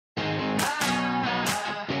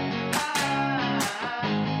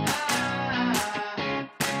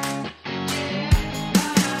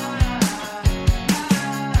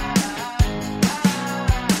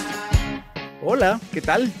Hola, ¿qué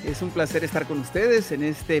tal? Es un placer estar con ustedes en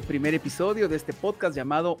este primer episodio de este podcast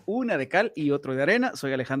llamado Una de cal y otro de arena.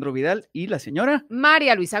 Soy Alejandro Vidal y la señora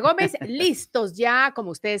María, Luisa Gómez, listos ya, como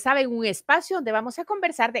ustedes saben, un espacio donde vamos a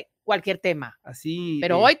conversar de cualquier tema. Así,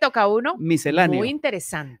 pero hoy toca uno misceláneo. muy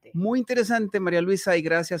interesante. Muy interesante, María Luisa, y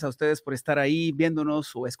gracias a ustedes por estar ahí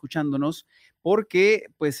viéndonos o escuchándonos, porque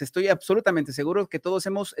pues estoy absolutamente seguro que todos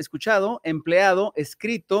hemos escuchado, empleado,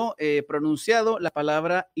 escrito, pronunciado la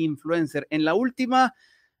palabra influencer en la última,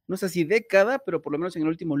 no sé si década, pero por lo menos en el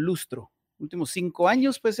último lustro, últimos 5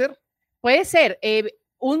 años, ¿puede ser? Puede ser.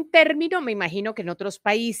 Un término, me imagino que en otros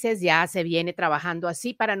países ya se viene trabajando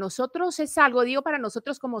así. Para nosotros es algo, digo para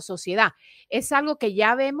nosotros como sociedad, es algo que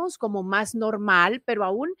ya vemos como más normal, pero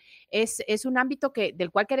aún es un ámbito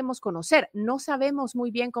del cual queremos conocer. No sabemos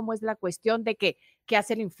muy bien cómo es la cuestión de qué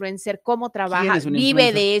hace el influencer, cómo trabaja, vive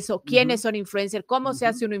influencer? de eso, quiénes son influencers, cómo se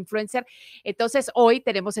hace un influencer. Entonces, hoy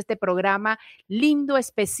tenemos este programa lindo,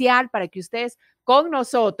 especial, para que ustedes con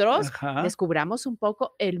nosotros descubramos un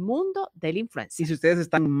poco el mundo del influencer. Y si ustedes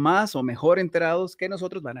están más o mejor enterados que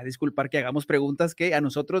nosotros, van a disculpar que hagamos preguntas que a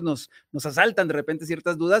nosotros nos asaltan de repente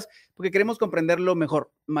ciertas dudas, porque queremos comprenderlo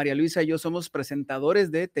mejor. María Luisa y yo somos presentadores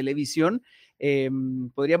de televisión,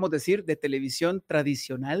 podríamos decir de televisión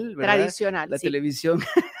tradicional, ¿verdad? Tradicional, La sí. televisión,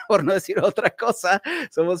 por no decir otra cosa,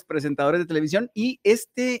 somos presentadores de televisión y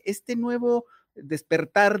este nuevo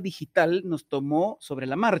despertar digital nos tomó sobre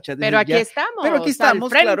la marcha. Pero aquí estamos, al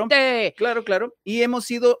frente. Claro. Y hemos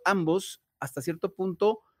sido ambos, hasta cierto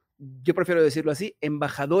punto, yo prefiero decirlo así,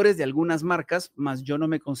 embajadores de algunas marcas, más yo no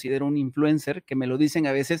me considero un influencer, que me lo dicen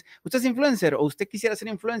a veces, usted es influencer o usted quisiera ser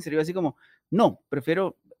influencer. Y yo así como, no,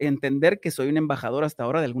 prefiero entender que soy un embajador hasta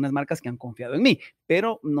ahora de algunas marcas que han confiado en mí,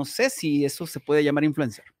 pero no sé si eso se puede llamar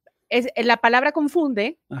influencer. La palabra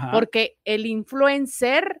confunde. Ajá. Porque el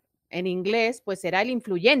influencer en inglés, pues será el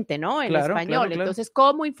influyente, ¿no? En español. Claro. Entonces,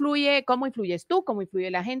 ¿cómo influyes tú? ¿Cómo influye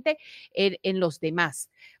la gente en los demás?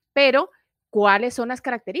 Pero, ¿cuáles son las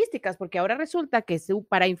características? Porque ahora resulta que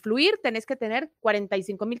para influir tenés que tener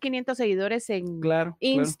 45,500 seguidores en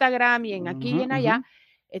Instagram y en aquí y en allá.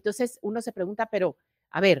 Entonces, uno se pregunta, pero,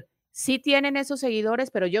 a ver, sí tienen esos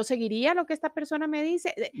seguidores, pero yo seguiría lo que esta persona me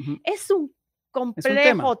dice. Es un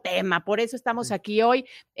complejo tema. Por eso estamos aquí hoy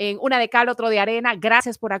en Una de cal, otro de arena.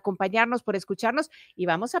 Gracias por acompañarnos, por escucharnos y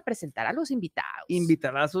vamos a presentar a los invitados.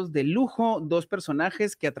 Invitadazos de lujo, 2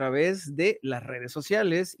 personajes que a través de las redes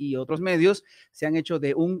sociales y otros medios se han hecho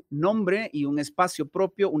de un nombre y un espacio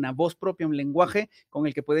propio, una voz propia, un lenguaje con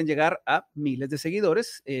el que pueden llegar a miles de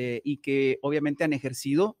seguidores y que obviamente han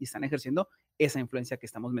ejercido y están ejerciendo esa influencia que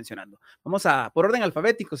estamos mencionando. Vamos por orden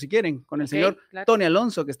alfabético, si quieren, con el señor Tony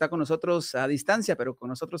Alonzo, que está con nosotros a distancia, pero con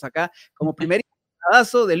nosotros acá como primer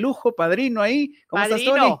invitadazo de lujo, padrino ahí. ¿Cómo estás,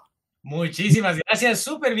 Tony? Muchísimas gracias,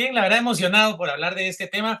 súper bien, la verdad emocionado por hablar de este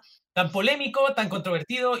tema tan polémico, tan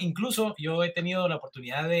controvertido. Incluso yo he tenido la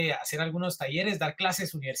oportunidad de hacer algunos talleres, dar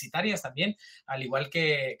clases universitarias también, al igual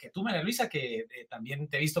que tú, María Luisa, que también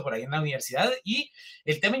te he visto por ahí en la universidad. Y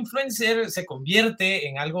el tema influencer se convierte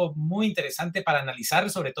en algo muy interesante para analizar,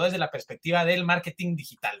 sobre todo desde la perspectiva del marketing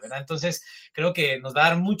digital, ¿verdad? Entonces creo que nos va a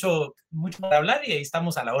dar mucho para hablar y ahí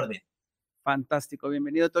estamos a la orden. Fantástico,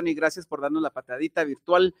 bienvenido, Tony, gracias por darnos la patadita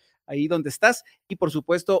virtual ahí donde estás y por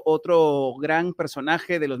supuesto otro gran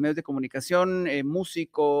personaje de los medios de comunicación,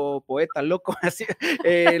 músico, poeta, loco, así,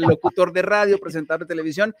 locutor de radio, presentador de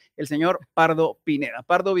televisión, el señor Pardo Pineda.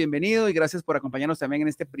 Pardo, bienvenido y gracias por acompañarnos también en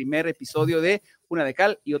este primer episodio de Una de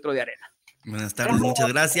cal y otro de arena. Buenas tardes,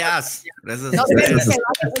 muchas gracias. Gracias. No sé si se va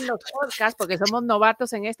a hacer en los podcasts porque somos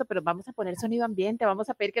novatos en esto, pero vamos a poner sonido ambiente, vamos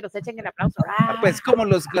a pedir que nos echen el aplauso. Pues como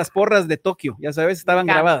las porras de Tokio, ya sabes, estaban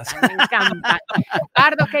grabadas. Me encanta.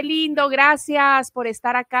 Pardo, qué lindo, gracias por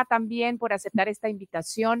estar acá también, por aceptar esta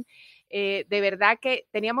invitación. De verdad que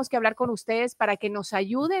teníamos que hablar con ustedes para que nos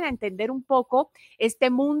ayuden a entender un poco este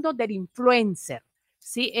mundo del influencer,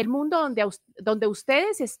 ¿sí? El mundo donde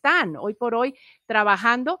ustedes están hoy por hoy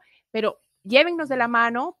trabajando, pero llévennos de la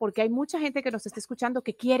mano porque hay mucha gente que nos está escuchando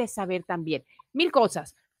que quiere saber también 1000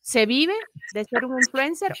 cosas. ¿Se vive de ser un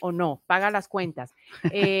influencer o no? Paga las cuentas.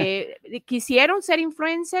 ¿Quisieron ser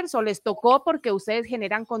influencers o les tocó porque ustedes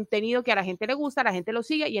generan contenido que a la gente le gusta, la gente lo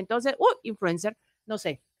sigue y entonces, influencer, no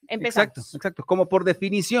sé, empezamos. Exacto, como por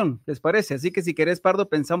definición, ¿les parece? Así que si querés, Pardo,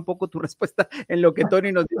 pensá un poco tu respuesta en lo que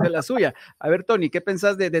Tony nos dice la suya. A ver, Tony, ¿qué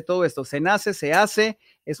pensás de todo esto? ¿Se nace, se hace?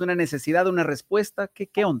 ¿Es una necesidad, una respuesta?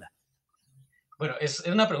 ¿Qué onda? Bueno, es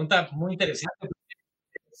una pregunta muy interesante.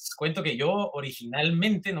 Les cuento que yo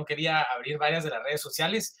originalmente no quería abrir varias de las redes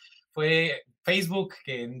sociales. Fue Facebook,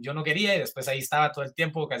 que yo no quería, y después ahí estaba todo el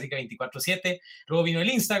tiempo, casi que 24/7. Luego vino el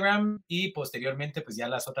Instagram y posteriormente, pues ya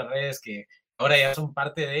las otras redes que ahora ya son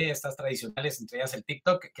parte de estas tradicionales, entre ellas el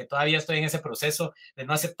TikTok, que todavía estoy en ese proceso de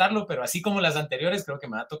no aceptarlo, pero así como las anteriores, creo que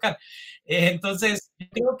me va a tocar. Entonces,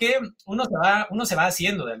 creo que uno se va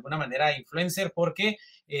haciendo de alguna manera influencer porque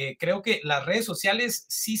creo que las redes sociales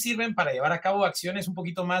sí sirven para llevar a cabo acciones un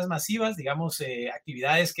poquito más masivas, digamos,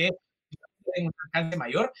 actividades que en un alcance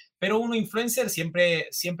mayor, pero uno influencer siempre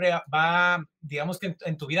va, digamos que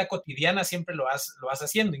en tu vida cotidiana siempre lo vas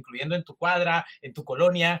haciendo, incluyendo en tu cuadra, en tu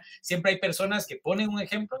colonia, siempre hay personas que ponen un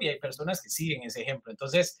ejemplo y hay personas que siguen ese ejemplo.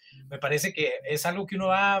 Entonces, me parece que es algo que uno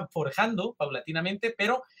va forjando paulatinamente,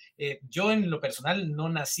 pero yo en lo personal no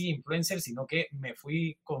nací influencer, sino que me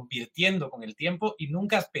fui convirtiendo con el tiempo y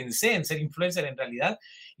nunca pensé en ser influencer en realidad.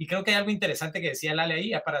 Y creo que hay algo interesante que decía Lale ahí,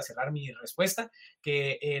 ya para cerrar mi respuesta,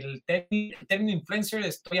 que el término influencer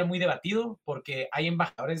es todavía muy debatido porque hay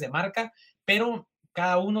embajadores de marca, pero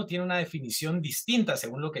cada uno tiene una definición distinta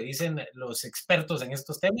según lo que dicen los expertos en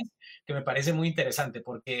estos temas, que me parece muy interesante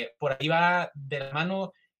porque por ahí va de la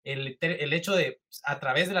mano el hecho de, a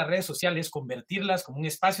través de las redes sociales, convertirlas como un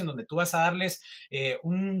espacio en donde tú vas a darles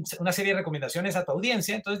una serie de recomendaciones a tu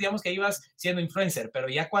audiencia. Entonces, digamos que ahí vas siendo influencer, pero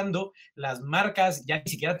ya cuando las marcas ya ni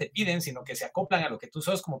siquiera te piden, sino que se acoplan a lo que tú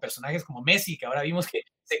sos, como personajes como Messi, que ahora vimos que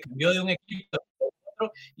se cambió de un equipo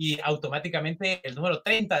y automáticamente el número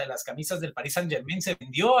 30 de las camisas del Paris Saint-Germain se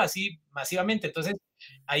vendió así masivamente. Entonces,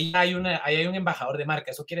 ahí hay un embajador de marca.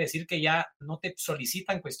 Eso quiere decir que ya no te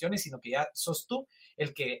solicitan cuestiones, sino que ya sos tú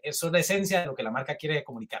el que eso es la esencia de lo que la marca quiere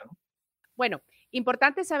comunicar, ¿no? Bueno,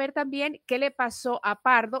 importante saber también qué le pasó a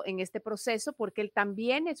Pardo en este proceso, porque él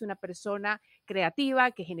también es una persona creativa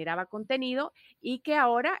que generaba contenido y que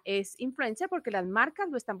ahora es influencer porque las marcas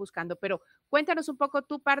lo están buscando. Pero cuéntanos un poco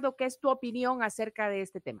tú, Pardo, ¿qué es tu opinión acerca de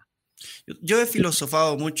este tema? Yo he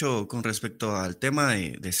filosofado mucho con respecto al tema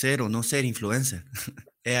de ser o no ser influencer.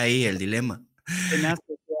 He ahí el dilema. ¿Qué nace?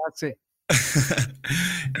 ¿Qué hace?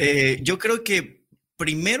 Yo creo que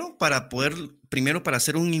primero para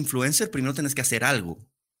ser un influencer, primero tienes que hacer algo.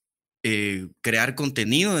 Crear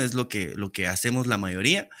contenido es lo que hacemos la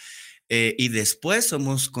mayoría. Y después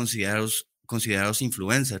somos considerados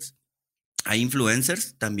influencers. Hay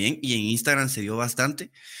influencers también, y en Instagram se dio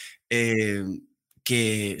bastante, eh,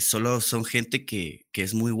 que solo son gente que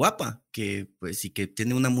es muy guapa, que pues y que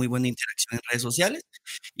tiene una muy buena interacción en redes sociales,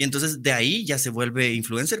 y entonces de ahí ya se vuelve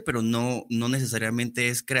influencer, pero no necesariamente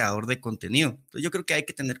es creador de contenido. Entonces yo creo que hay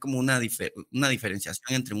que tener como una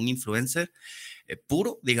diferenciación entre un influencer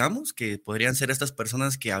puro, digamos, que podrían ser estas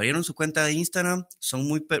personas que abrieron su cuenta de Instagram, son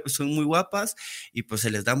muy guapas y pues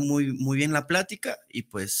se les da muy bien la plática y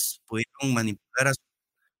pues pudieron manipular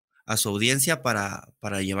a su audiencia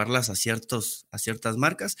para llevarlas a ciertas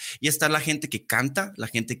marcas. Y está la gente que canta, la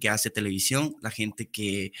gente que hace televisión, la gente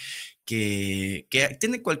que tiene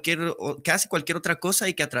que hace cualquier otra cosa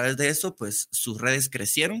y que a través de eso, pues sus redes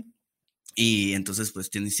crecieron y entonces pues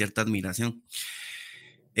tiene cierta admiración.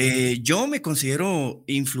 Yo me considero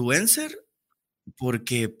influencer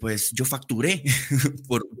porque pues yo facturé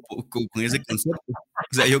con ese concepto.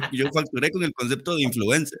 O sea, yo facturé con el concepto de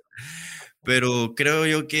influencer, pero creo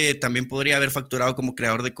yo que también podría haber facturado como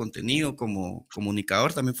creador de contenido, como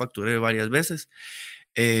comunicador, también facturé varias veces.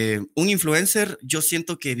 Un influencer yo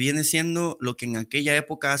siento que viene siendo lo que en aquella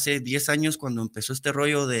época, hace 10 años, cuando empezó este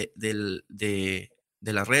rollo de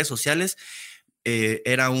las redes sociales,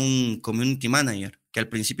 era un community manager, que al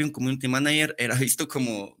principio un community manager era visto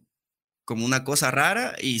como una cosa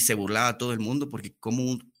rara y se burlaba a todo el mundo porque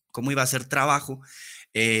cómo iba a ser trabajo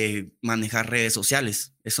manejar redes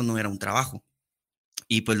sociales. Eso no era un trabajo.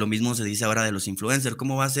 Y pues lo mismo se dice ahora de los influencers.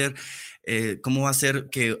 ¿Cómo va a ser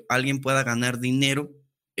que alguien pueda ganar dinero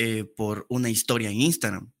por una historia en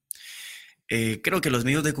Instagram? Creo que los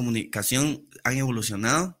medios de comunicación han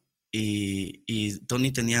evolucionado y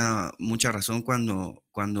Tony tenía mucha razón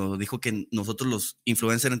cuando dijo que nosotros los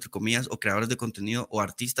influencers, entre comillas, o creadores de contenido, o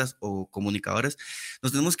artistas, o comunicadores,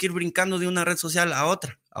 nos tenemos que ir brincando de una red social a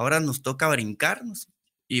otra. Ahora nos toca brincarnos.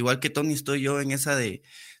 Igual que Tony, estoy yo en esa de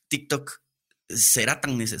TikTok. ¿Será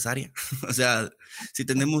tan necesaria? O sea, si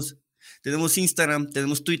tenemos Instagram,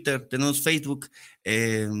 tenemos Twitter, tenemos Facebook,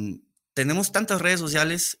 tenemos tantas redes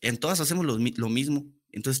sociales, en todas hacemos lo mismo.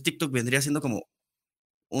 Entonces TikTok vendría siendo como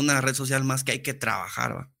una red social más que hay que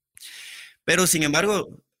trabajar, ¿va? Pero sin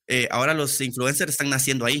embargo, ahora los influencers están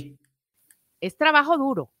naciendo ahí. Es trabajo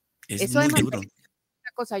duro. Es muy duro.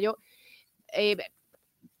 Una cosa, yo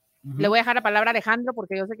le voy a dejar la palabra a Alejandro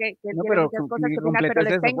porque yo sé que no, tiene muchas cosas que opinar, pero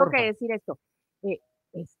les tengo que decir esto.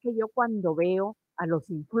 Es que yo cuando veo a los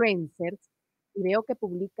influencers y veo que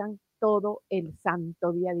publican todo el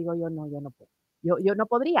santo día, digo yo no puedo. Yo no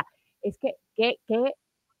podría. Es que qué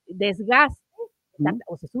desgaste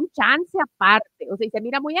o sea, es un chance aparte, o sea, y se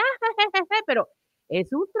mira muy, pero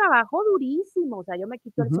es un trabajo durísimo, o sea, yo me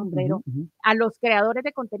quito el sombrero a los creadores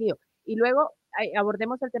de contenido. Y luego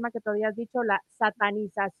abordemos el tema que tú habías dicho, la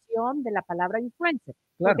satanización de la palabra influencer,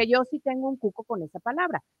 porque yo sí tengo un cuco con esa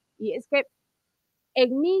palabra, y es que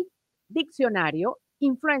en mi diccionario,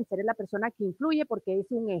 influencer es la persona que influye porque es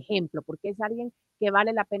un ejemplo, porque es alguien que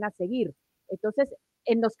vale la pena seguir. Entonces,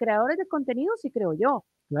 en los creadores de contenido sí creo yo,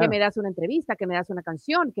 que me das una entrevista, que me das una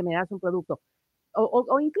canción, que me das un producto,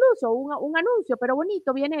 o incluso un anuncio, pero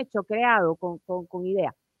bonito, bien hecho, creado con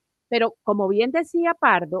idea. Pero como bien decía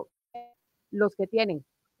Pardo, los que tienen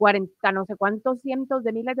 40, no sé cuántos cientos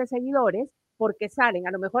de miles de seguidores, porque salen,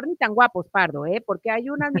 a lo mejor ni tan guapos, Pardo, porque hay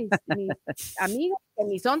unas mis amigas que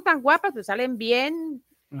ni son tan guapas, pero salen bien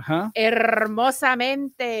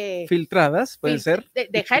hermosamente filtradas, puede ser.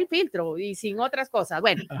 Deja el filtro y sin otras cosas.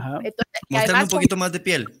 Bueno, entonces, mostrarme un poquito más de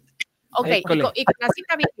piel. Ok, y con la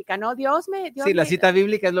cita bíblica, ¿no? Sí, la cita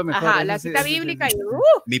bíblica es lo mejor. Ajá, la cita bíblica y...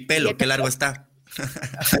 Mi pelo, qué largo está.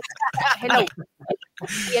 Hello.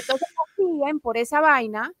 Y entonces confían por esa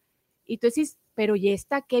vaina y tú dices, pero ¿y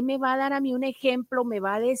esta qué me va a dar a mí un ejemplo? ¿Me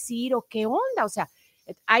va a decir o qué onda? O sea,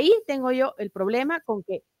 ahí tengo yo el problema con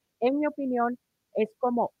que, en mi opinión, es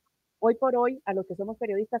como hoy por hoy, a los que somos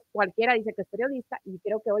periodistas, cualquiera dice que es periodista y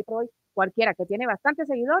creo que hoy por hoy cualquiera que tiene bastantes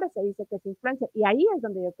seguidores se dice que es influencer. Y ahí es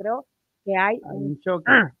donde yo creo que hay un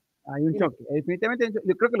choque. Hay un choque. Definitivamente,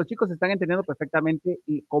 yo creo que los chicos están entendiendo perfectamente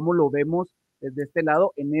y cómo lo vemos desde este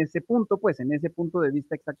lado, en ese punto, pues, en ese punto de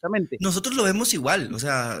vista exactamente. Nosotros lo vemos igual, o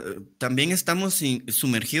sea, también estamos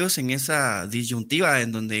sumergidos en esa disyuntiva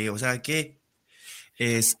en donde, o sea, ¿qué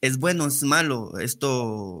es bueno, es malo?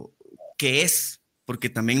 ¿Esto qué es?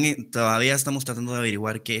 Porque también todavía estamos tratando de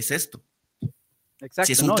averiguar qué es esto. Exacto,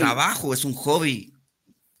 si es un trabajo, es un hobby.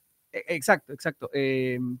 Exacto.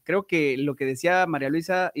 Creo que lo que decía María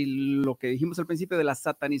Luisa y lo que dijimos al principio de la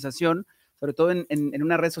satanización, sobre todo en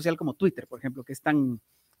una red social como Twitter, por ejemplo, que es tan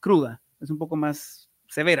cruda, es un poco más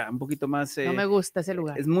severa, un poquito más... no me gusta ese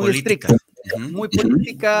lugar. Es muy política. Estricta, muy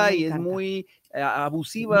política y es muy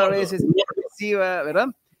abusiva a veces, muy agresiva, ¿verdad?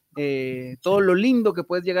 Todo lo lindo que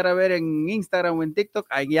puedes llegar a ver en Instagram o en TikTok,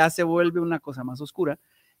 ahí ya se vuelve una cosa más oscura.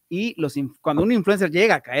 Y cuando un influencer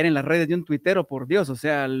llega a caer en las redes de un tuitero, por Dios, o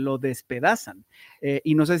sea, lo despedazan.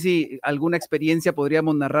 Y no sé si alguna experiencia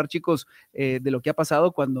podríamos narrar, chicos, de lo que ha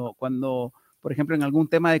pasado cuando, por ejemplo, en algún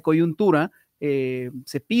tema de coyuntura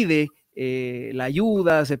se pide la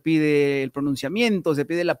ayuda, se pide el pronunciamiento, se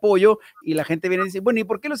pide el apoyo y la gente viene y dice, bueno, ¿y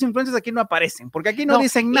por qué los influencers aquí no aparecen? Porque aquí no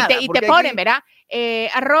dicen nada. Y te ponen, ¿verdad? @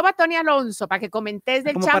 Alonso, para que comentes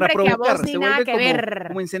del chambre que a vos ni nada que ver.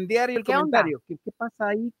 Como incendiario el comentario. ¿Qué pasa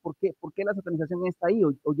ahí? ¿Por qué la satanización está ahí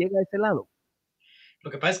o llega a ese lado? Lo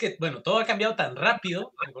que pasa es que, bueno, todo ha cambiado tan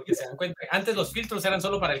rápido, porque se dan cuenta, antes los filtros eran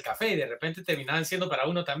solo para el café y de repente terminaban siendo para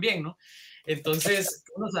uno también, ¿no? Entonces,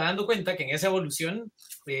 uno se va dando cuenta que en esa evolución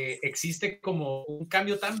existe como un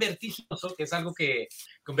cambio tan vertiginoso, que es algo que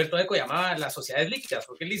Humberto Eco llamaba las sociedades líquidas,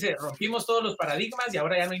 porque él dice, rompimos todos los paradigmas y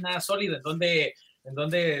ahora ya no hay nada sólido en donde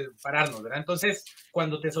pararnos, ¿verdad? Entonces,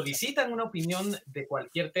 cuando te solicitan una opinión de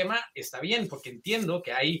cualquier tema, está bien, porque entiendo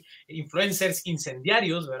que hay influencers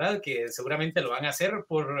incendiarios, ¿verdad? Que seguramente lo van a hacer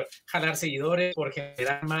por jalar seguidores, por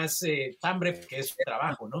generar más hambre, porque es su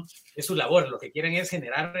trabajo, ¿no? Es su labor, lo que quieren es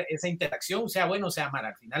generar esa interacción, sea bueno o sea mal.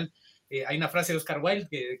 Al final, hay una frase de Oscar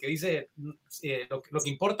Wilde que dice, lo que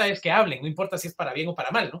importa es que hablen, no importa si es para bien o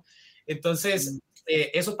para mal, ¿no? Entonces,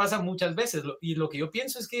 eso pasa muchas veces y lo que yo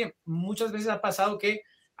pienso es que muchas veces ha pasado que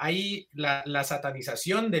hay la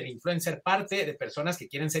satanización del influencer parte de personas que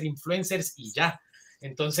quieren ser influencers y ya.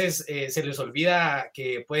 Entonces, se les olvida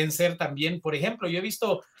que pueden ser también, por ejemplo, yo he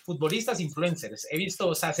visto futbolistas influencers, he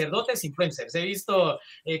visto sacerdotes influencers, he visto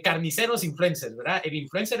carniceros influencers, ¿verdad? El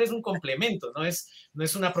influencer es un complemento, no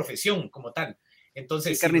es una profesión como tal.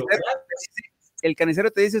 Entonces, el carnicero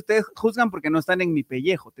te dice, ustedes juzgan porque no están en mi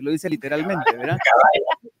pellejo, te lo dice literalmente, ¿verdad?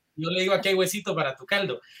 Yo le digo, aquí hay huesito para tu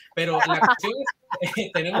caldo, pero la cuestión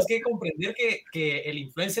es tenemos que comprender que el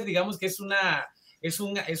influencer, digamos que es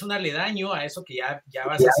un aledaño a eso que ya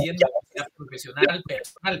vas haciendo, ya profesional,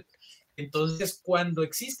 personal. Entonces, cuando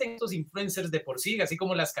existen estos influencers de por sí, así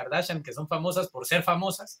como las Kardashian, que son famosas por ser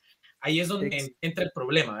famosas, ahí es donde entra el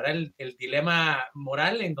problema, ¿verdad? El dilema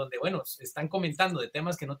moral en donde, bueno, están comentando de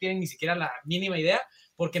temas que no tienen ni siquiera la mínima idea,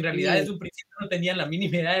 porque en realidad desde un principio no tenían la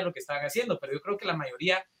mínima idea de lo que estaban haciendo, pero yo creo que la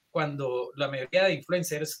mayoría de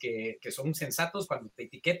influencers que son sensatos, cuando te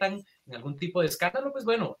etiquetan en algún tipo de escándalo, pues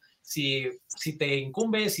bueno, si te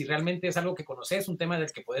incumbe, si realmente es algo que conoces, un tema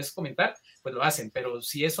del que puedes comentar, pues lo hacen, pero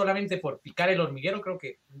si es solamente por picar el hormiguero, creo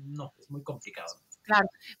que no, es muy complicado. Claro,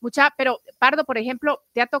 pero Pardo, por ejemplo,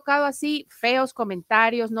 ¿te ha tocado así feos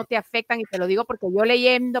comentarios, no te afectan? Y te lo digo porque yo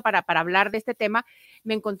leyendo para hablar de este tema,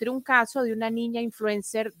 me encontré un caso de una niña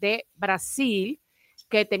influencer de Brasil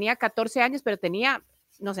que tenía 14 años, pero tenía,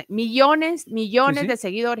 no sé, millones de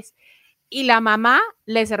seguidores. Y la mamá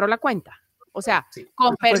le cerró la cuenta. O sea,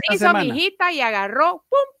 con permiso, mi hijita, y agarró,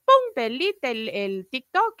 delete el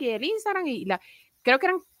TikTok y el Instagram y creo que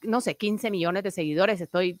eran, no sé, 15 millones de seguidores,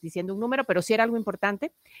 estoy diciendo un número, pero sí era algo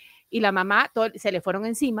importante. Y la mamá, se le fueron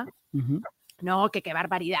encima. No, que qué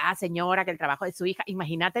barbaridad, señora, que el trabajo de su hija.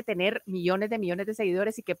 Imagínate tener millones de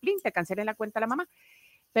seguidores y que te cancelen la cuenta a la mamá.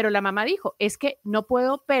 Pero la mamá dijo, es que no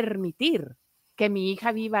puedo permitir que mi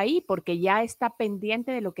hija viva ahí porque ya está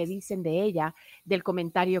pendiente de lo que dicen de ella, del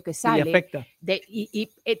comentario que sale. Y le afecta. Y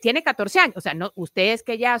tiene 14 años. O sea, no, ustedes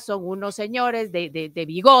que ya son unos señores de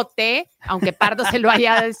bigote, aunque Pardo se lo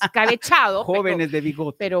haya descabechado. Jóvenes de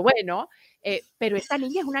bigote. Pero bueno, pero esta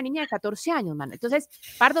niña es una niña de 14 años, mano. Entonces,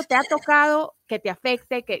 Pardo, ¿te ha tocado que te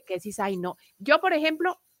afecte, que dices, ay, no? Yo, por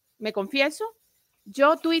ejemplo, me confieso,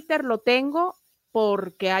 yo Twitter lo tengo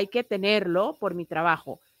porque hay que tenerlo por mi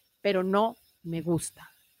trabajo, pero no me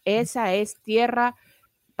gusta. Esa es tierra,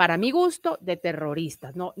 para mi gusto, de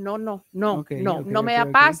terroristas. No me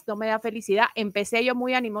da paz, no me da felicidad. Empecé yo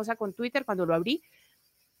muy animosa con Twitter cuando lo abrí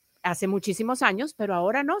hace muchísimos años, pero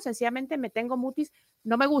ahora no, sencillamente me tengo mutis,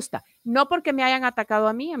 no me gusta. No porque me hayan atacado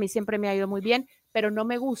a mí siempre me ha ido muy bien, pero no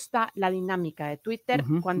me gusta la dinámica de Twitter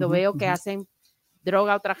cuando veo que hacen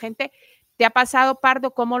droga a otra gente. ¿Te ha pasado,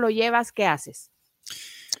 Pardo? ¿Cómo lo llevas? ¿Qué haces?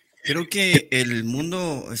 Creo que el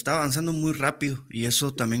mundo está avanzando muy rápido y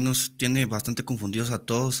eso también nos tiene bastante confundidos a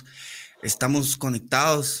todos. Estamos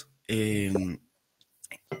conectados y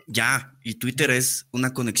Twitter es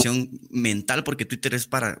una conexión mental porque Twitter es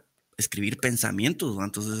para escribir pensamientos, ¿no?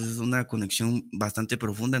 Entonces es una conexión bastante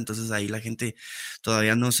profunda, entonces ahí la gente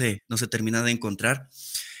todavía no se termina de encontrar.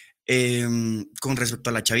 Con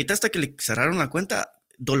respecto a la chavita hasta que le cerraron la cuenta,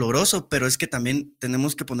 doloroso, pero es que también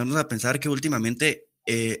tenemos que ponernos a pensar que últimamente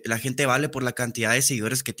la gente vale por la cantidad de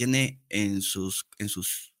seguidores que tiene en sus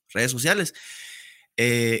redes sociales.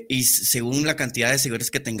 Y según la cantidad de seguidores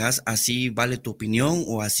que tengas, así vale tu opinión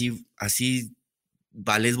o así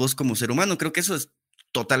vales vos como ser humano. Creo que eso es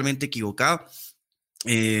totalmente equivocado.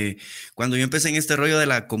 Cuando yo empecé en este rollo de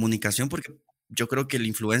la comunicación, porque yo creo que el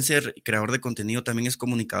influencer, creador de contenido también es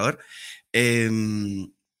comunicador,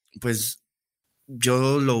 pues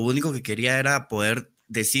yo lo único que quería era poder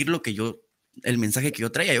decir el mensaje que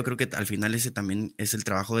yo traía. Yo creo que al final ese también es el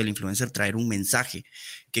trabajo del influencer, traer un mensaje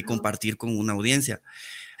que compartir con una audiencia.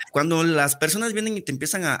 Cuando las personas vienen y te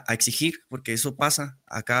empiezan a exigir, porque eso pasa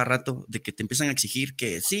a cada rato, de que te empiezan a exigir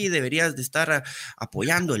que sí, deberías de estar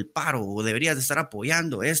apoyando el paro, o deberías de estar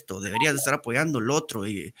apoyando esto, deberías de estar apoyando lo otro,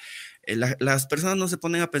 y las personas no se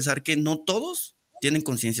ponen a pensar que no todos tienen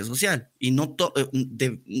conciencia social, y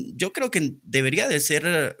yo creo que debería de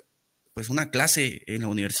ser pues una clase en la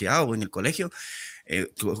universidad o en el colegio,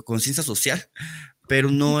 conciencia social,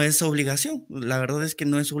 pero no es obligación. La verdad es que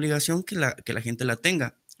no es obligación que la gente la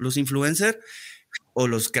tenga. Los influencers o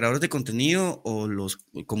los creadores de contenido o los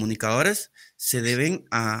comunicadores se deben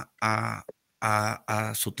a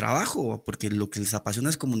su trabajo, porque lo que les apasiona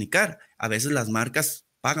es comunicar. A veces las marcas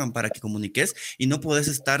pagan para que comuniques y no puedes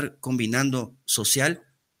estar combinando social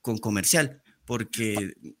con comercial,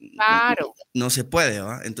 porque claro, no se puede,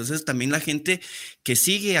 ¿va? Entonces también la gente que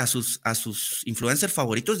sigue a sus influencers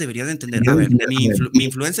favoritos debería de entender, a ver, mi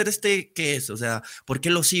influencer ¿qué es? O sea, ¿por qué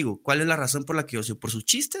lo sigo? ¿Cuál es la razón por la que yo sigo? ¿Por sus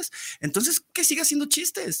chistes? Entonces, que siga haciendo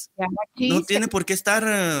chistes. No tiene por qué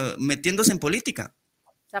estar metiéndose en política.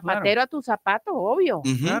 Zapatero a tu zapato, obvio.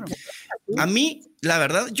 Claro. A mí, la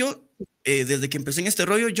verdad, yo desde que empecé en este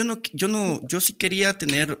rollo, yo sí quería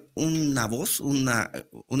tener una voz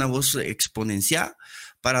exponencial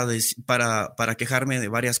para quejarme de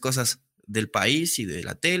varias cosas del país y de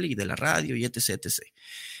la tele y de la radio y etc.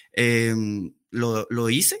 Lo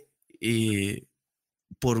hice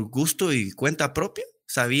por gusto y cuenta propia,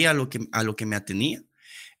 sabía a lo que me atenía,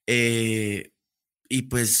 y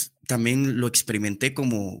pues también lo experimenté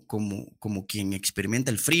como quien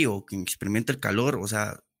experimenta el frío, quien experimenta el calor. O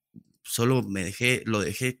sea, solo lo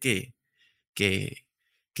dejé que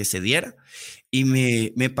se diera, y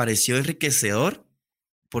me pareció enriquecedor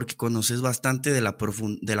porque conoces bastante de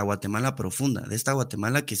la Guatemala profunda, de esta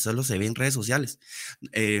Guatemala que solo se ve en redes sociales.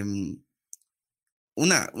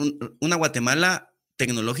 Una Guatemala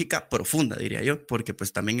tecnológica profunda, diría yo, porque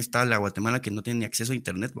pues también está la Guatemala que no tiene ni acceso a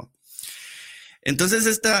internet, ¿no? Entonces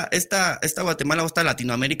esta Guatemala o esta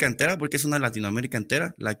Latinoamérica entera, porque es una Latinoamérica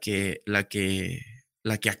entera la que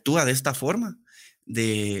actúa de esta forma,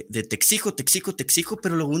 te exijo,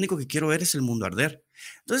 pero lo único que quiero ver es el mundo arder.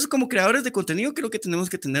 Entonces, como creadores de contenido, creo que tenemos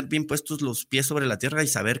que tener bien puestos los pies sobre la tierra y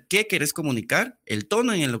saber qué querés comunicar, el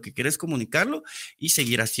tono en lo que querés comunicarlo y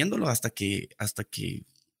seguir haciéndolo hasta que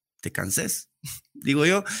te canses. Digo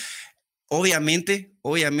yo, obviamente,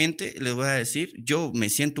 les voy a decir, yo me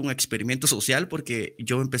siento un experimento social porque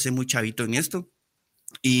yo empecé muy chavito en esto.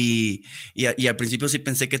 Y al principio sí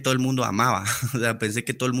pensé que todo el mundo amaba, o sea, pensé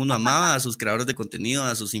que todo el mundo amaba a sus creadores de contenido,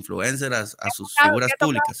 a sus influencers, a sus figuras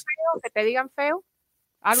públicas. Feo, que te digan feo,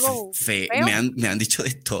 algo feo. Me han dicho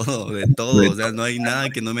de todo, o sea, no hay nada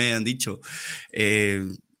que no me hayan dicho.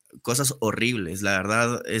 Cosas horribles, la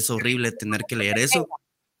verdad, es horrible tener que leer eso.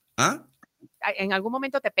 ¿Ah? En algún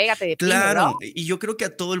momento te pega, te deprime, claro, ¿no? Y yo creo que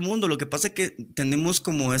a todo el mundo, lo que pasa es que tenemos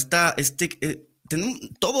como tenemos,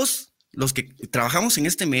 todos los que trabajamos en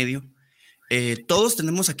este medio, todos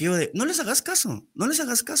tenemos aquello de no les hagas caso,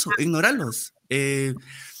 ignoralos.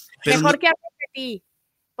 Mejor que hablen de ti,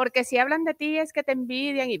 porque si hablan de ti es que te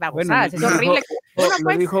envidian y vamos, bueno, es horrible.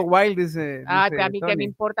 Lo dijo Wild, dice a mí que me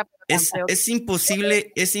importa. Es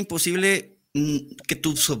imposible que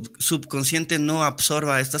tu subconsciente no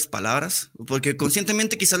absorba estas palabras, porque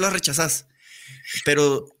conscientemente quizás las rechazas,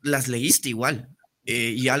 pero las leíste igual.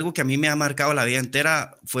 Y algo que a mí me ha marcado la vida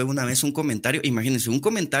entera fue una vez un comentario, imagínense, un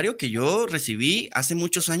comentario que yo recibí hace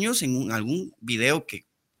muchos años en algún video que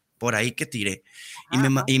por ahí que tiré,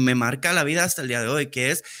 y me marca la vida hasta el día de hoy,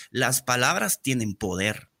 que es, las palabras tienen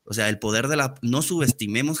poder. O sea, no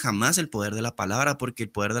subestimemos jamás el poder de la palabra, porque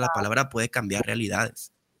el poder de la palabra puede cambiar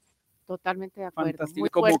realidades. Totalmente de acuerdo. Fantástico.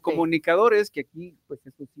 Como comunicadores, que aquí, pues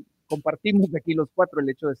eso sí, compartimos aquí los cuatro el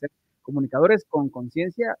hecho de ser comunicadores con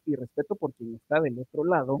conciencia y respeto por quien está del otro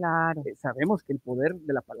lado. Claro. Sabemos que el poder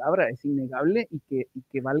de la palabra es innegable y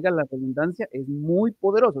que valga la redundancia, es muy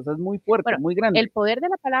poderoso, o sea, es muy fuerte, muy grande. El poder de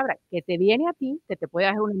la palabra que te viene a ti, que te puede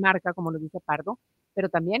hacer una marca, como lo dice Pardo, pero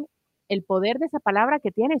también el poder de esa palabra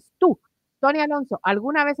que tienes tú. Tony Alonso,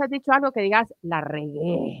 ¿alguna vez has dicho algo que digas, la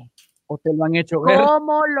regué? ¿O te lo han hecho ver?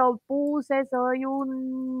 ¿Cómo lo puse? Soy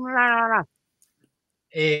un...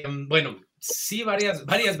 Bueno, sí, varias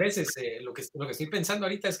veces. Lo que estoy pensando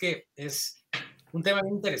ahorita es que es un tema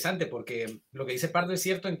muy interesante, porque lo que dice Pardo es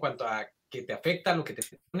cierto en cuanto a que te afecta lo que te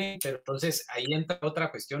pone, pero entonces ahí entra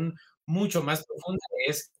otra cuestión mucho más profunda,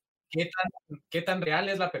 que es qué tan real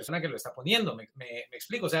es la persona que lo está poniendo. Me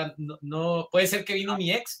explico, o sea, no puede ser que vino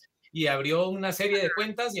mi ex y abrió una serie de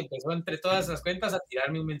cuentas y empezó entre todas las cuentas a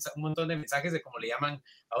tirarme un montón de mensajes de, como le llaman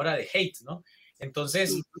ahora, de hate, ¿no?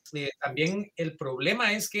 Entonces, también el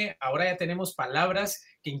problema es que ahora ya tenemos palabras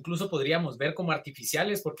que incluso podríamos ver como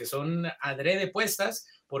artificiales, porque son adrede puestas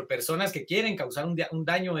por personas que quieren causar un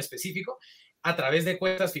daño específico a través de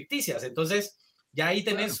cuentas ficticias. Entonces, ya ahí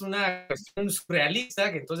tenés una cuestión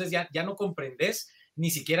surrealista, que entonces ya no comprendes ni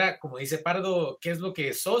siquiera, como dice Pardo, qué es lo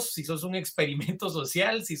que sos, si sos un experimento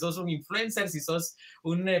social, si sos un influencer, si sos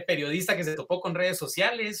un periodista que se topó con redes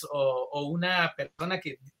sociales, o una persona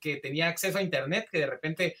que tenía acceso a internet, que de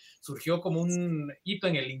repente surgió como un hito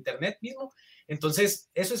en el internet mismo. Entonces,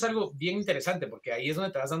 eso es algo bien interesante, porque ahí es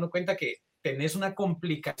donde te vas dando cuenta que tenés una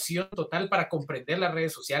complicación total para comprender las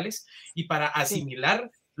redes sociales y para asimilar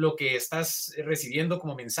lo que estás recibiendo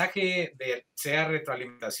como mensaje, sea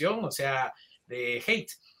retroalimentación o sea de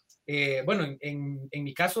hate. Bueno, en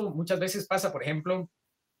mi caso muchas veces pasa, por ejemplo,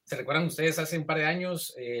 ¿se recuerdan ustedes hace un par de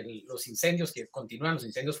años los incendios que continúan, los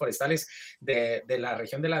incendios forestales de la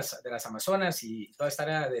región de las Amazonas y toda esta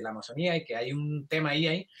área de la Amazonía, y que hay un tema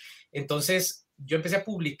ahí? Entonces yo empecé a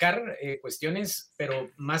publicar cuestiones, pero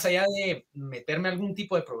más allá de meterme a algún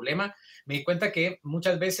tipo de problema, me di cuenta que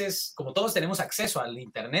muchas veces, como todos tenemos acceso al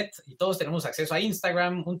internet y todos tenemos acceso a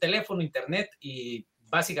Instagram, un teléfono, internet y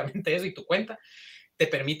básicamente eso, y tu cuenta, te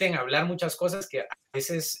permiten hablar muchas cosas que a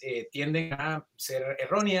veces tienden a ser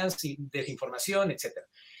erróneas, desinformación, etc.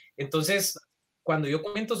 Entonces, cuando yo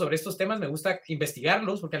comento sobre estos temas, me gusta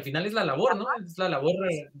investigarlos, porque al final es la labor, ¿no? Es la labor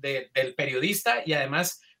del periodista, y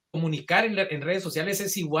además comunicar en redes sociales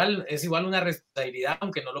es igual una responsabilidad,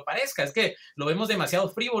 aunque no lo parezca. Es que lo vemos demasiado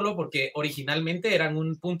frívolo, porque originalmente eran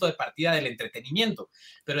un punto de partida del entretenimiento,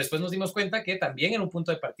 pero después nos dimos cuenta que también era un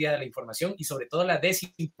punto de partida de la información, y sobre todo la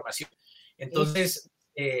desinformación. Entonces,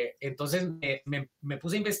 me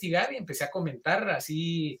puse a investigar y empecé a comentar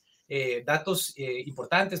así datos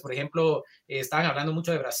importantes. Por ejemplo, estaban hablando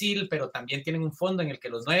mucho de Brasil, pero también tienen un fondo en el que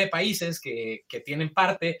los 9 países que tienen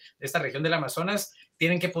parte de esta región del Amazonas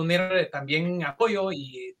tienen que poner también apoyo,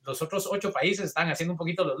 y los otros 8 países están haciendo un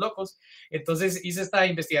poquito los locos. Entonces hice esta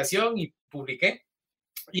investigación y publiqué.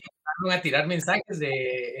 Y empezaron a tirar mensajes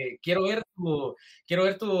de quiero ver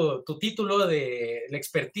tu título de la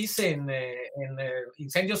expertise en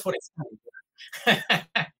incendios forestales.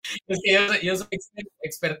 Es que yo soy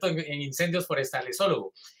experto en incendios forestales,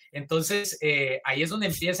 zoólogo. Entonces, ahí es donde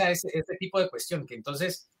empieza este tipo de cuestión, que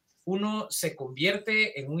entonces uno se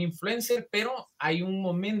convierte en un influencer, pero hay un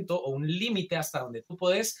momento o un límite hasta donde tú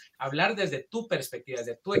puedes hablar desde tu perspectiva,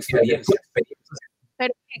 desde tu experiencia.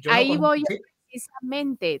 Pero ahí voy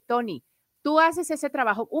precisamente, Tony. Tú haces ese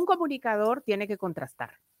trabajo. Un comunicador tiene que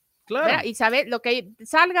contrastar. Claro. ¿Verdad? Y saber lo que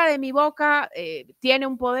salga de mi boca tiene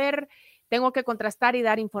un poder. Tengo que contrastar y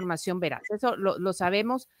dar información veraz. Eso lo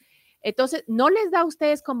sabemos. Entonces, ¿no les da a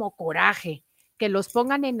ustedes como coraje que los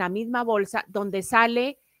pongan en la misma bolsa donde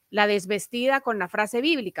sale la desvestida con la frase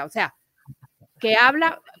bíblica? O sea, que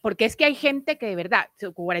habla, porque es que hay gente que de verdad,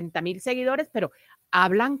 40,000 seguidores, pero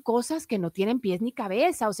hablan cosas que no tienen pies ni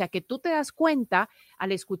cabeza. O sea, que tú te das cuenta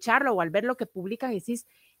al escucharlo o al ver lo que publican y decís,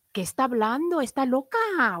 ¿qué está hablando? Está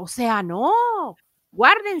loca. O sea, no,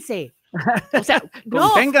 guárdense. O sea,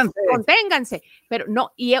 no, conténganse, pero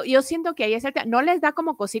no, y yo siento que ahí es no les da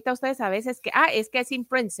como cosita a ustedes a veces que, es que es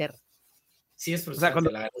influencer. Sí, es frustrante. O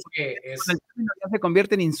sea, cuando el término ya se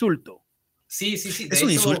convierte en insulto. Sí. Es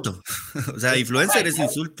un insulto. O sea, influencer es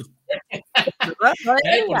insulto.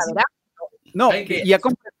 No, y ya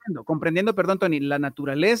comprendiendo, perdón, Tony, la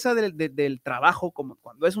naturaleza del trabajo, como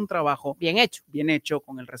cuando es un trabajo bien hecho,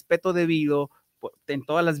 con el respeto debido en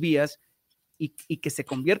todas las vías, y que se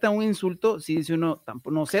convierta en un insulto, si dice uno,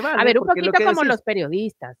 tampoco no se vale. A ver, un poquito como los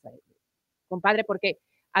periodistas, compadre, porque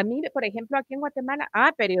a mí, por ejemplo, aquí en Guatemala,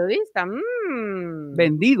 periodista,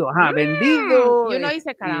 vendido, vendido. Y uno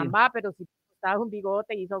dice, caramba, pero si estaba un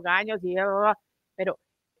bigote, hizo gaños, pero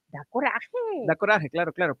da coraje. Da coraje,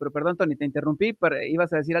 claro, pero perdón, Tony, te interrumpí, pero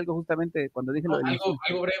ibas a decir algo justamente cuando dije lo del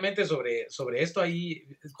algo brevemente sobre esto. Ahí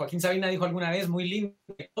Joaquín Sabina dijo alguna vez, muy lindo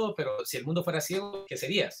y todo, pero si el mundo fuera ciego, ¿qué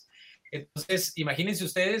serías? Entonces, imagínense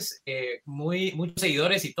ustedes, muchos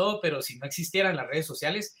seguidores y todo, pero si no existieran las redes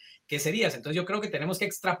sociales, ¿qué serías? Entonces yo creo que tenemos que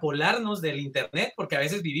extrapolarnos del internet, porque a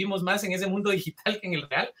veces vivimos más en ese mundo digital que en el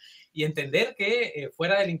real, y entender que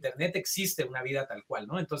fuera del internet existe una vida tal cual,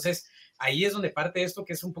 ¿no? Entonces, ahí es donde parte esto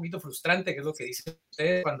que es un poquito frustrante, que es lo que dicen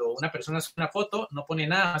ustedes, cuando una persona sube una foto, no pone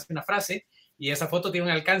nada más que una frase, y esa foto tiene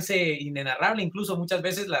un alcance inenarrable. Incluso muchas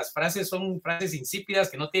veces las frases son frases insípidas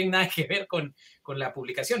que no tienen nada que ver con la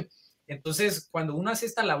publicación. Entonces, cuando uno hace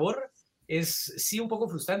esta labor, es sí un poco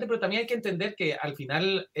frustrante, pero también hay que entender que al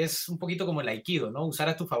final es un poquito como el aikido, ¿no? Usar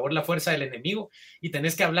a tu favor la fuerza del enemigo y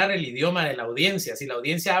tenés que hablar el idioma de la audiencia. Si la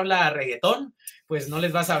audiencia habla reggaetón, pues no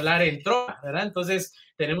les vas a hablar en trova, ¿verdad? Entonces,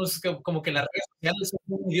 tenemos como que las redes sociales son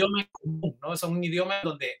un idioma común, ¿no? Son un idioma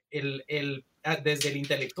donde desde el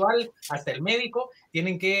intelectual hasta el médico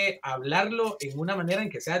tienen que hablarlo en una manera en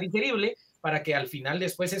que sea digerible, para que al final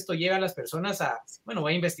después esto lleve a las personas a, bueno,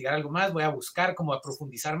 voy a investigar algo más, voy a buscar como a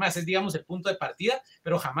profundizar más. Es, digamos, el punto de partida,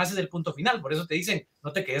 pero jamás es el punto final. Por eso te dicen,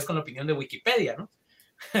 no te quedes con la opinión de Wikipedia, ¿no?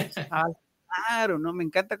 Claro, ¿no? Me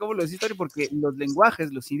encanta cómo lo decís, Tori, porque los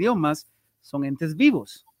lenguajes, los idiomas, son entes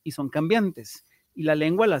vivos y son cambiantes. Y la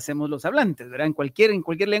lengua la hacemos los hablantes, ¿verdad? En cualquier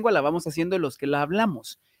lengua la vamos haciendo los que la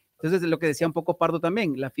hablamos. Entonces, lo que decía un poco Pardo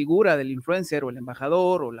también, la figura del influencer o el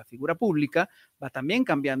embajador o la figura pública va también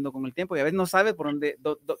cambiando con el tiempo y a veces no sabe por dónde,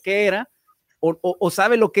 qué era o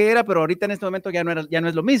sabe lo que era, pero ahorita en este momento ya no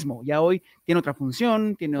es lo mismo. Ya hoy tiene otra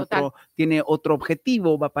función, tiene otro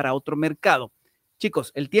objetivo, va para otro mercado.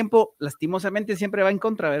 Chicos, el tiempo lastimosamente siempre va en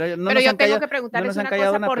contra, ¿verdad? Pero yo tengo que preguntarles una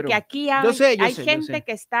cosa, porque aquí hay gente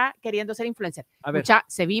que está queriendo ser influencer. A ver.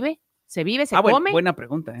 ¿Se vive? ¿Se come? Buena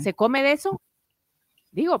pregunta, ¿eh? ¿Se come de eso?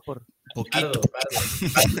 Digo, por poquito.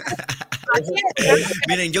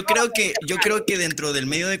 Miren, yo creo que dentro del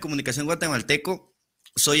medio de comunicación guatemalteco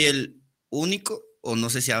soy el único, o no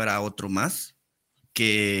sé si habrá otro más,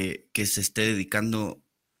 que se esté dedicando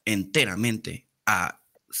enteramente a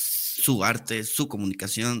su arte, su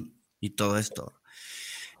comunicación y todo esto.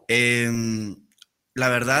 La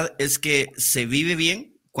verdad es que se vive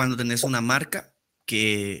bien cuando tenés una marca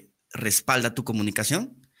que respalda tu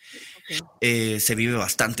comunicación. Se vive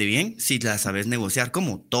bastante bien si la sabes negociar,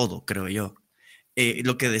 como todo, creo yo.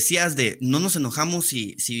 Lo que decías de no nos enojamos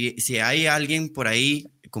si hay alguien por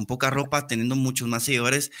ahí con poca ropa teniendo muchos más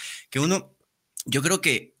seguidores que uno. Yo creo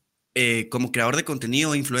que como creador de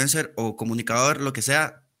contenido, influencer o comunicador, lo que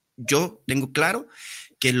sea, yo tengo claro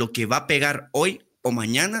que lo que va a pegar hoy o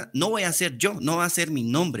mañana no voy a ser yo, no va a ser mi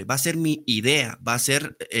nombre, va a ser mi idea, va a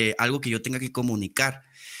ser algo que yo tenga que comunicar.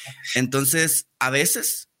 Entonces, a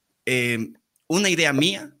veces una idea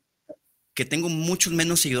mía, que tengo muchos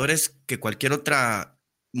menos seguidores que cualquier otra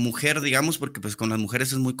mujer, digamos, porque pues con las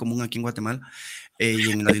mujeres es muy común aquí en Guatemala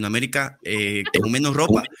y en Latinoamérica, con menos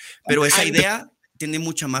ropa, pero esa idea tiene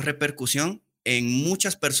mucha más repercusión en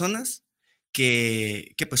muchas personas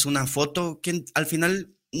que pues una foto que al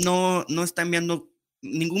final no está enviando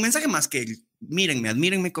ningún mensaje más que mírenme,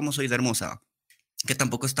 admírenme cómo soy de hermosa, que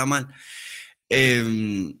tampoco está mal.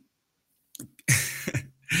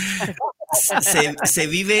 Se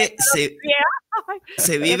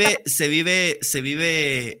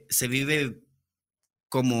vive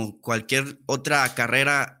como cualquier otra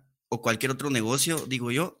carrera o cualquier otro negocio,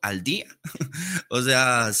 digo yo, al día. O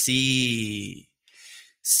sea, sí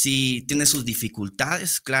tiene sus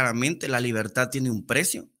dificultades, claramente. La libertad tiene un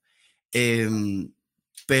precio.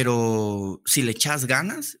 Pero si le echas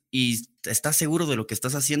ganas y estás seguro de lo que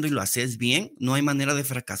estás haciendo y lo haces bien, no hay manera de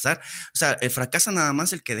fracasar. O sea, fracasa nada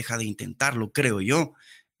más el que deja de intentarlo, creo yo.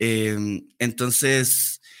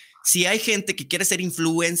 Entonces, si hay gente que quiere ser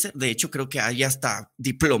influencer, de hecho creo que hay hasta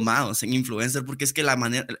diplomados en influencer, porque es que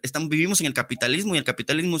vivimos en el capitalismo y el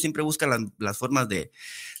capitalismo siempre busca las formas de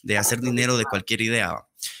hacer dinero de cualquier idea.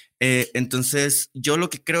 Entonces, yo lo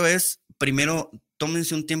que creo es, primero,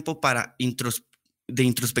 tómense un tiempo de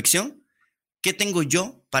introspección. ¿Qué tengo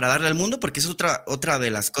yo para darle al mundo? Porque es otra de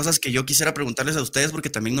las cosas que yo quisiera preguntarles a ustedes, porque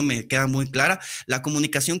también no me queda muy clara. La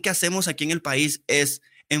comunicación que hacemos aquí en el país es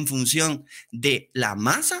en función de la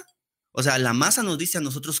masa. O sea, la masa nos dice a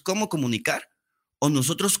nosotros cómo comunicar, o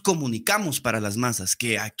nosotros comunicamos para las masas,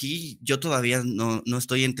 que aquí yo todavía no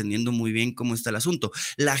estoy entendiendo muy bien cómo está el asunto.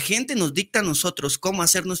 ¿La gente nos dicta a nosotros cómo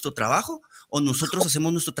hacer nuestro trabajo, o nosotros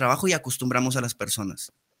hacemos nuestro trabajo y acostumbramos a las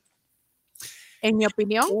personas? En mi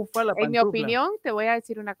opinión, te voy a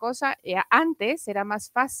decir una cosa. Antes era más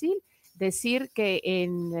fácil decir que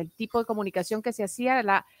en el tipo de comunicación que se hacía,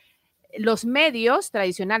 los medios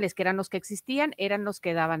tradicionales, que eran los que existían, eran los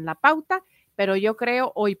que daban la pauta, pero yo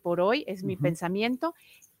creo, hoy por hoy, es mi pensamiento,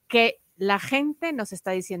 que la gente nos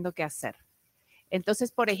está diciendo qué hacer.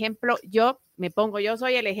 Entonces, por ejemplo, yo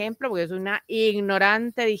soy el ejemplo, porque soy una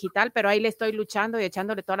ignorante digital, pero ahí le estoy luchando y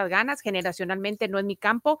echándole todas las ganas. Generacionalmente no es mi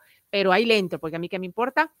campo, pero ahí le entro, porque a mí qué me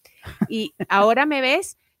importa. Y ahora me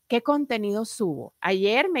ves qué contenido subo.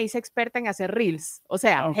 Ayer me hice experta en hacer reels. O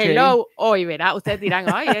sea, hello, hoy, ¿verdad? Ustedes dirán,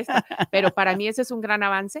 ay, esto. Pero para mí ese es un gran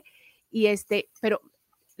avance. Y pero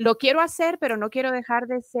lo quiero hacer, pero no quiero dejar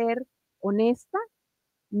de ser honesta.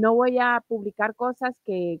 No voy a publicar cosas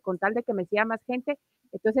que con tal de que me siga más gente.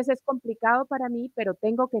 Entonces es complicado para mí, pero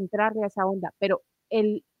tengo que entrarle a esa onda. Pero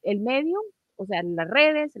el medio, o sea, las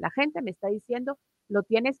redes, la gente me está diciendo, lo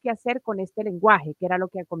tienes que hacer con este lenguaje, que era lo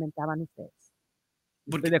que comentaban ustedes.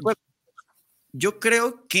 Porque de acuerdo. Yo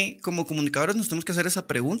creo que como comunicadores nos tenemos que hacer esa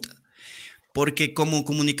pregunta, porque como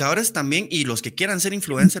comunicadores también, y los que quieran ser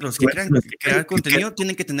influencers, los que quieran crear contenido,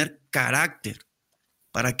 tienen que tener carácter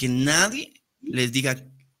para que nadie les diga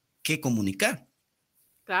qué comunicar.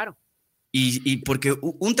 Claro. Y porque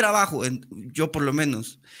un trabajo, yo por lo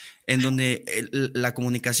menos, en donde la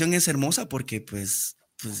comunicación es hermosa porque pues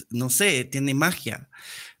no sé, tiene magia,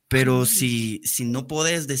 pero si no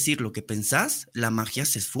puedes decir lo que pensás, la magia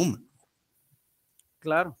se esfuma.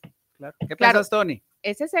 Claro. ¿Qué piensas, Tony?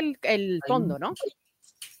 Ese es el fondo, ¿no?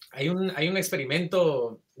 Hay un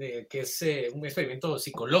experimento que es un experimento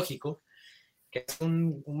psicológico, que es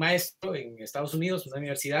un maestro en Estados Unidos, una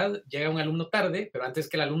universidad, llega un alumno tarde, pero antes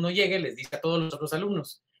que el alumno llegue, les dice a todos los otros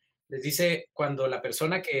alumnos, les dice, cuando la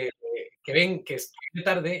persona que ven que es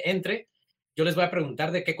tarde entre, yo les voy a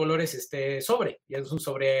preguntar de qué color es este sobre, y es un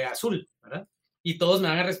sobre azul, ¿verdad? Y todos me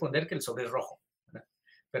van a responder que el sobre es rojo, ¿verdad?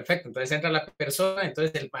 Perfecto, entonces entra la persona,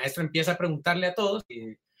 entonces el maestro empieza a preguntarle a todos,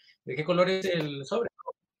 ¿de qué color es el sobre?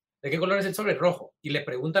 ¿De qué color es el sobre? Rojo. Y le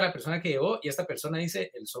pregunta a la persona que llegó, y esta persona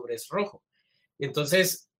dice, el sobre es rojo.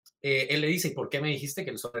 Entonces, él le dice, ¿y por qué me dijiste que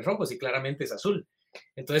el sobre es rojo si claramente es azul?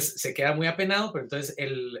 Entonces, se queda muy apenado, pero entonces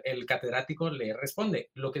el catedrático le responde,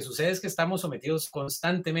 lo que sucede es que estamos sometidos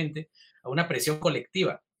constantemente a una presión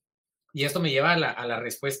colectiva. Y esto me lleva a la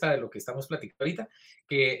respuesta de lo que estamos platicando ahorita,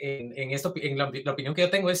 que en la opinión que yo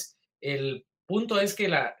tengo es, el punto es que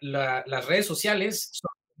las redes sociales,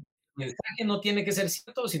 el mensaje no tiene que ser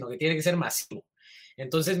cierto, sino que tiene que ser masivo.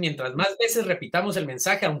 Entonces, mientras más veces repitamos el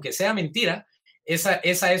mensaje, aunque sea mentira,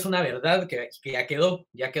 esa es una verdad que ya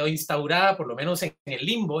quedó instaurada, por lo menos en el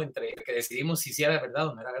limbo, entre que decidimos si era verdad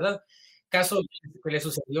o no era verdad. Caso que le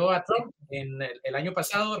sucedió a Trump el año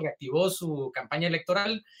pasado, reactivó su campaña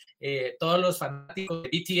electoral, todos los fanáticos de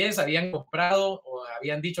BTS habían comprado o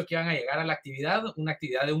habían dicho que iban a llegar a la actividad, una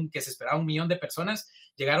actividad que se esperaba 1 millón de personas,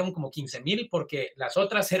 llegaron como 15,000 porque las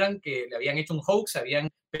otras eran que le habían hecho un hoax, habían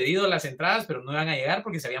pedido las entradas, pero no iban a llegar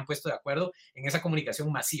porque se habían puesto de acuerdo en esa comunicación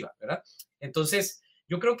masiva, ¿verdad? Entonces,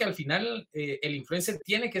 yo creo que al final el influencer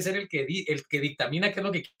tiene que ser el que dictamina qué es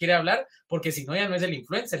lo que quiere hablar, porque si no ya no es el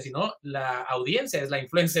influencer, sino la audiencia es la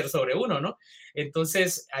influencer sobre uno, ¿no?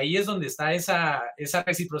 Entonces ahí es donde está esa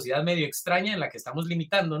reciprocidad medio extraña en la que estamos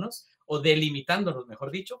limitándonos, o delimitándonos,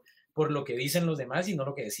 mejor dicho, por lo que dicen los demás y no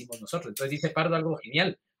lo que decimos nosotros. Entonces dice Pardo algo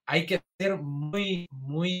genial: hay que ser muy,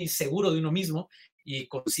 muy seguro de uno mismo y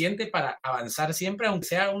consciente para avanzar siempre, aunque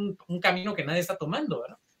sea un camino que nadie está tomando,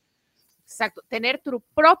 ¿verdad? Exacto, tener tu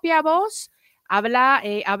propia voz,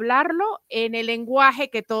 hablarlo en el lenguaje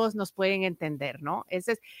que todos nos pueden entender, ¿no?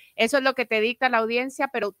 Eso es lo que te dicta la audiencia,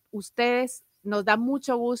 pero ustedes, nos da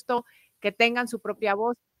mucho gusto que tengan su propia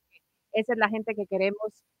voz. Esa es la gente que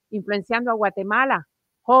queremos influenciando a Guatemala,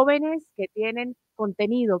 jóvenes que tienen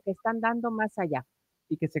contenido, que están dando más allá.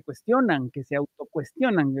 Y que se cuestionan, que se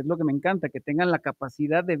autocuestionan, es lo que me encanta, que tengan la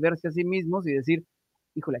capacidad de verse a sí mismos y decir,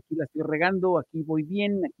 híjole, aquí la estoy regando, aquí voy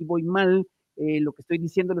bien, aquí voy mal, lo que estoy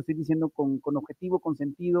diciendo lo estoy diciendo con objetivo, con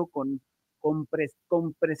sentido, con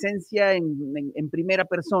presencia en primera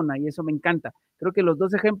persona, y eso me encanta. Creo que los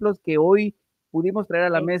dos ejemplos que hoy pudimos traer a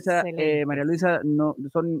la mesa, María Luisa, no,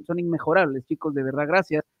 son inmejorables, chicos, de verdad,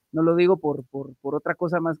 gracias. No lo digo por otra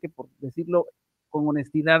cosa más que por decirlo con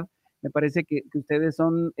honestidad. Me parece que ustedes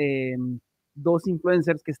son dos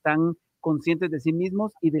influencers que están conscientes de sí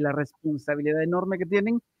mismos y de la responsabilidad enorme que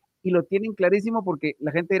tienen, y lo tienen clarísimo, porque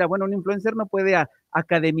la gente dirá, bueno, un influencer no puede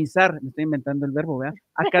academizar, me estoy inventando el verbo, ¿verdad?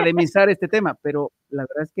 Academizar este tema, pero la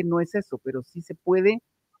verdad es que no es eso, pero sí se puede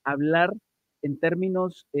hablar en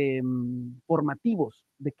términos formativos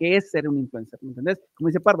de qué es ser un influencer, ¿me entendés? Como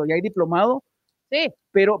dice Pardo, ya hay diplomado, sí,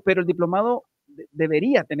 pero el diplomado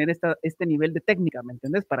debería tener este nivel de técnica, ¿me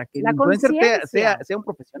entiendes? Para que el influencer sea un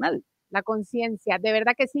profesional. La conciencia, de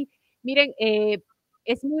verdad que sí. Miren,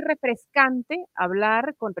 es muy refrescante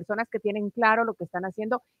hablar con personas que tienen claro lo que están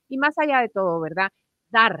haciendo, y más allá de todo, ¿verdad?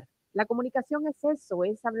 Dar. La comunicación es eso,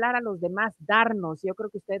 es hablar a los demás, darnos. Yo creo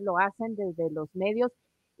que ustedes lo hacen desde los medios,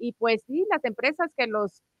 y pues sí, las empresas que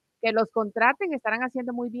los contraten estarán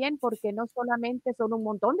haciendo muy bien, porque no solamente son un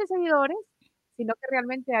montón de seguidores, sino que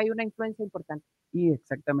realmente hay una influencia importante. Y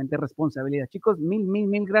exactamente, responsabilidad. Chicos, mil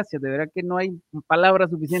gracias. De verdad que no hay palabras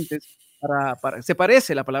suficientes para se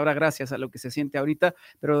parece la palabra gracias a lo que se siente ahorita,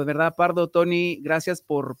 pero de verdad, Pardo, Tony, gracias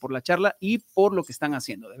por la charla y por lo que están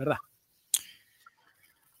haciendo, de verdad.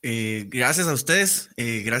 Gracias a ustedes,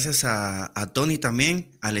 gracias a Tony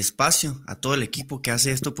también, al espacio, a todo el equipo que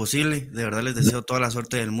hace esto posible. De verdad les deseo toda la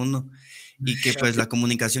suerte del mundo, y que pues la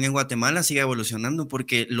comunicación en Guatemala siga evolucionando,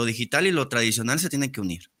 porque lo digital y lo tradicional se tienen que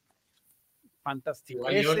unir. Fantástico.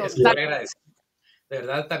 Yo les quiero agradecer. De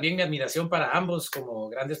verdad, también mi admiración para ambos como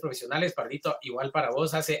grandes profesionales. Pardito, igual para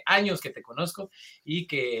vos, hace años que te conozco y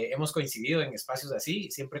que hemos coincidido en espacios así,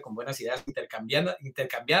 siempre con buenas ideas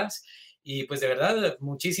intercambiadas. Y pues de verdad,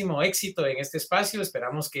 muchísimo éxito en este espacio.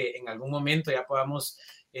 Esperamos que en algún momento ya podamos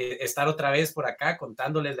estar otra vez por acá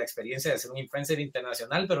contándoles la experiencia de ser un influencer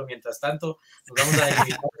internacional, pero mientras tanto nos vamos a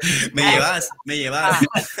delimitar. Me llevas.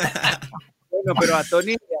 Bueno, pero a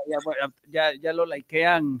Tony ya lo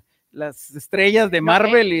likean las estrellas de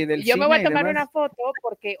Marvel y del cine. Yo me voy a tomar una foto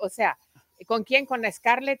porque, o sea, ¿con quién? Con la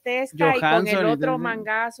Scarlett esta y con el otro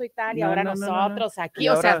mangazo y tal, y ahora nosotros aquí,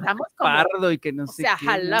 o sea, estamos como Pardo y que no sé. O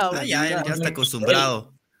sea, hello. Ya está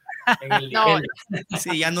acostumbrado. No.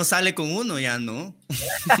 Sí, ya no sale con uno, ya no.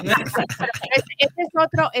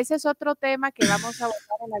 Ese es otro tema que vamos a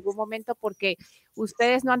abordar en algún momento, porque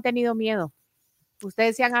ustedes no han tenido miedo,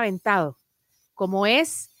 ustedes se han aventado, como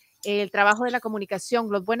es el trabajo de la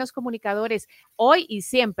comunicación. Los buenos comunicadores hoy y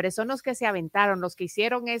siempre son los que se aventaron, los que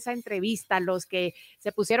hicieron esa entrevista, los que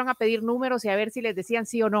se pusieron a pedir números y a ver si les decían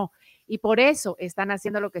sí o no, y por eso están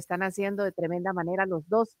haciendo lo que están haciendo de tremenda manera los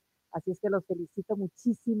dos. Así es que los felicito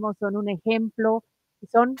muchísimo, son un ejemplo y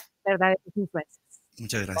son verdaderos influencers.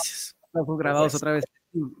 Muchas gracias. Fuimos grabados otra vez,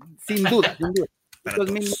 sin duda.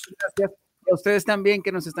 Chicos, mil gracias. Y a ustedes también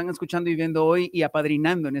que nos están escuchando y viendo hoy y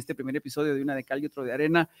apadrinando en este primer episodio de Una de Cal y Otro de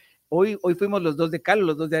Arena. Hoy fuimos los dos de cal,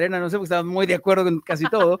 los dos de arena, no sé, porque estábamos muy de acuerdo en casi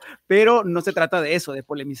todo, pero no se trata de eso, de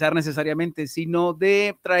polemizar necesariamente, sino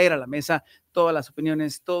de traer a la mesa todas las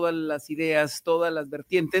opiniones, todas las ideas, todas las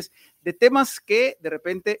vertientes de temas que de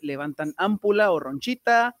repente levantan ámpula o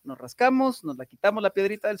ronchita, nos rascamos, nos la quitamos la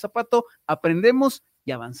piedrita del zapato, aprendemos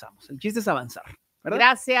y avanzamos. El chiste es avanzar, ¿verdad?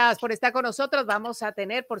 Gracias por estar con nosotros. Vamos a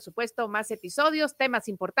tener, por supuesto, más episodios, temas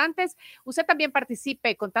importantes. Usted también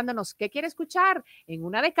participe contándonos qué quiere escuchar en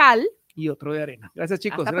Una de Cal y Otro de Arena. Gracias,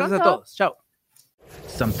 chicos. Gracias a todos. Chao.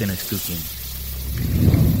 Something is cooking.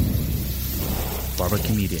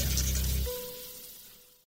 Barbecue Media.